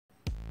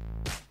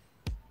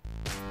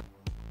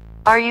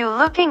Are you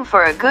looking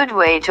for a good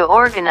way to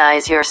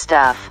organize your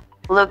stuff?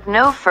 Look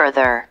no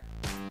further.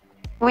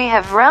 We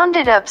have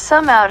rounded up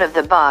some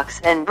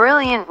out-of-the-box and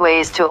brilliant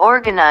ways to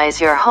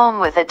organize your home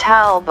with a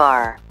towel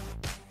bar.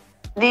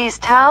 These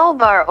towel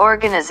bar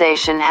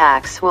organization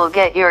hacks will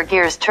get your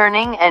gears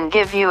turning and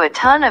give you a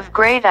ton of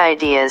great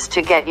ideas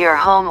to get your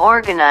home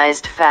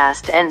organized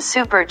fast and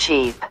super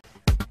cheap.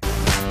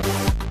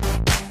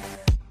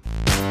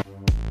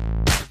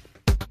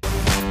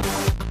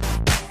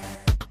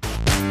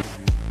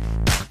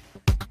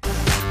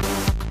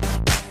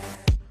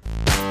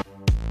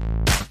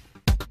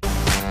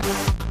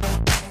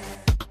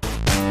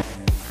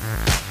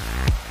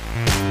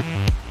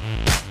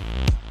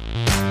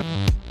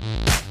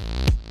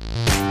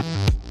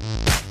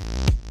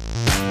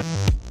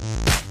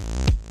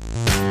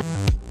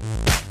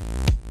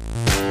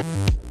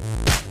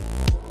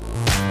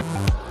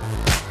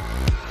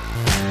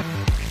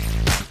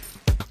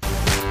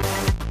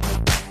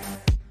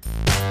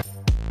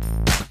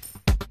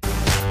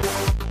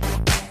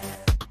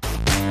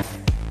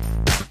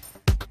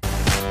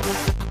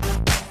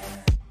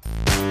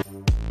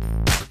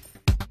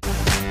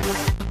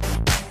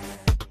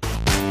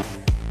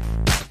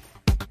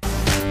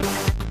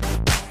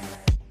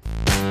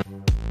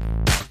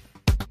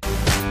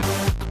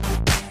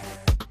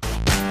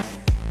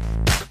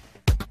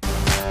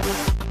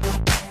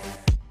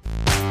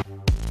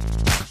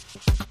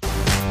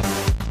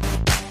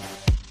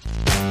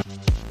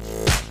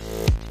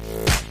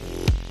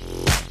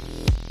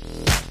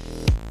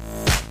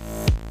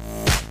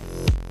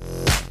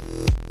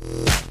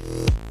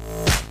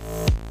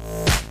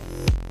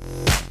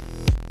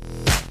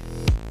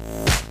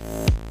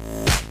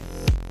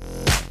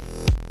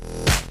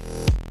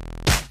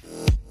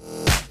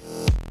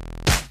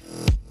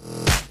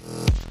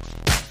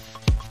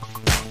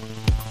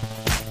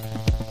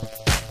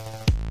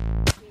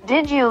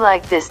 Did you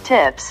like this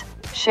tips?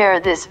 Share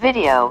this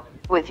video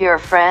with your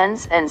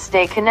friends and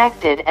stay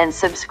connected and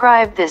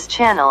subscribe this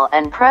channel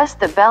and press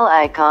the bell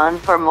icon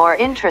for more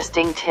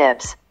interesting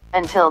tips.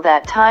 Until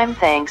that time,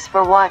 thanks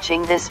for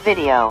watching this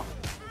video.